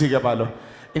ወይ በዚህ ገባለሁ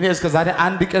እኔ እስከ ዛሬ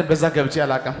አንድ ቀን በዛ ገብቼ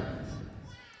አላቀም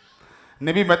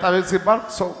ነብይ መጣ ሲባል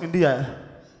ሰው እንዲህ ያለ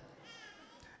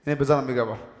እኔ በዛ ነው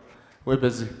የሚገባው ወይ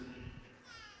በዚህ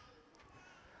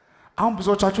አሁን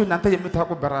ብዙዎቻችሁ እናንተ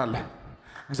የምታውቁ በራ አለ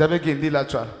እግዚአብሔር ግን እንዲህ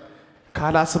ይላችኋል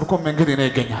ካላሰብኩ መንገድ እኔ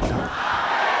ይገኛለሁ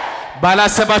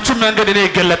ባላሰባችሁ መንገድ እኔ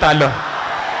ይገለጣለሁ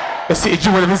እስቲ እጅ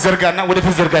ወደፊት ዘርጋና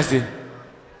ወደፊት ዘርጋ እስቲ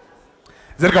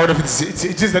ዘርጋ ወደፊት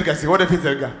እጅ ዘርጋ እስቲ ወደፊት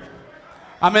ዘርጋ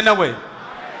አሜን ነው ወይ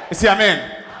እስቲ አሜን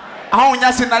አሁን እኛ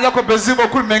ሲናያኮ በዚህ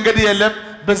በኩል መንገድ የለም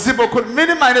በዚህ በኩል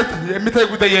ምንም አይነት የሚታይ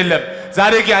ጉዳይ የለም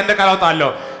ዛሬ ግን አንድ ቃል አውጣለሁ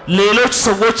ሌሎች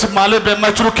ሰዎች ማለት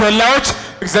በማይችሉ ከላዎች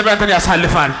እግዚአብሔር አንተን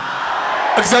ያሳልፋል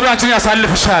እግዚአብሔር አንተን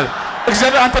ያሳልፍሻል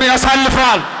እግዚአብሔር አንተን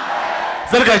ያሳልፋል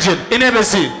ዘርጋጅን እኔ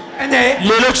በዚህ እኔ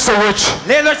ሌሎች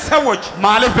ሰዎች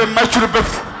ማለት በማይችሉበት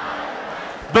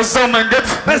በዛው መንገድ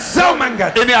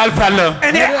እኔ አልፋለሁ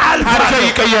ታሪክ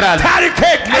ይቀየራል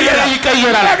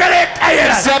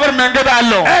እግዚአብሔር መንገድ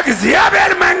አለው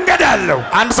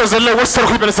አንድ ሰው ዘለው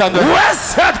ወሰድኩ ይበልሳል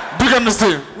ወሰድ ድገም እስቲ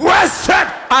ወሰድ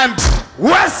አንድ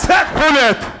ወሰድ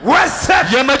ሁለት ወሰድ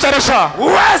የመጨረሻ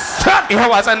ወሰድ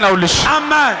ይሄው አጸናውልሽ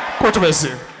አሜን ቁጭ በስ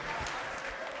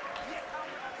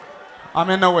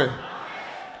አሜን ነው ወይ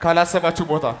ካላሰባችሁ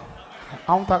ቦታ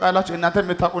አሁን ታውቃላችሁ እናንተ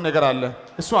የምታውቁ ነገር አለ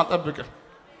እሱ አንጠብቅ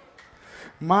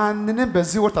ማንንም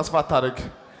በዚህ ወር ተስፋ አታርግ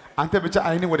አንተ ብቻ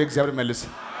አይኔ ወደ እግዚአብሔር መልስ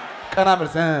ቀና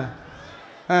መልስ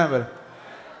በል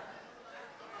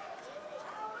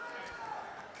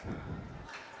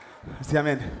እስቲ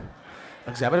አሜን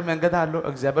እግዚአብሔር መንገድ አለው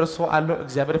እግዚአብሔር ሰው አለው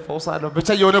እግዚአብሔር ፈውስ አለው ብቻ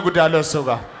የሆነ ጉዳይ አለው እሱ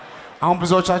ጋር አሁን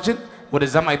ብዙዎቻችን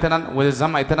ወደዛም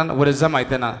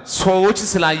አይተናል ሰዎች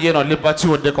ስላየ ነው ልባችን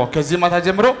ወደቀው ከዚህ ማታ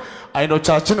ጀምሮ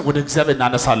አይኖቻችን ወደ እግዚአብሔር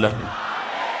እናነሳለን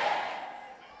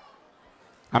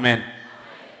አሜን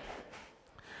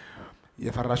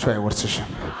የፈራሹ አይወርስሽም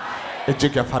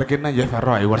እጅግ ያፋርግና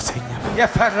የፈራው አይወርሰኝም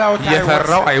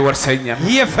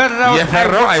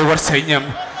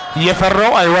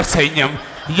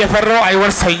የፈራው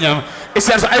አይወርሰኝም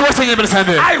እስያስ አይወርሰኝም ብለሰን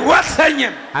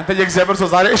አይወርሰኝም አንተ የእግዚአብሔር ሰው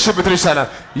ዛሬ እሺ ብትል ይሻላል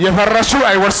የፈራሹ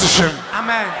አይወርስሽም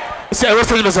አሜን እሺ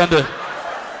አይወርሰኝም ብለሰን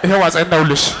ይሄው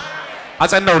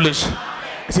አጸናውልሽ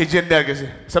እሺ ጀን ያገዘ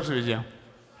ሰብስብ ይያ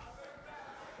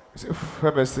እሺ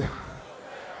ፈበስ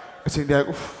እሺ እንዲያቁ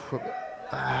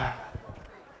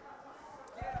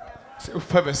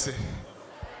ፈበስ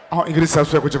አሁን እንግዲህ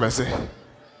ሰብስብ ቁጭ በስ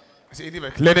እሺ እንዲህ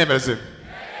በክ ለኔ መልስ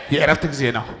የእረፍት ጊዜ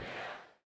ነው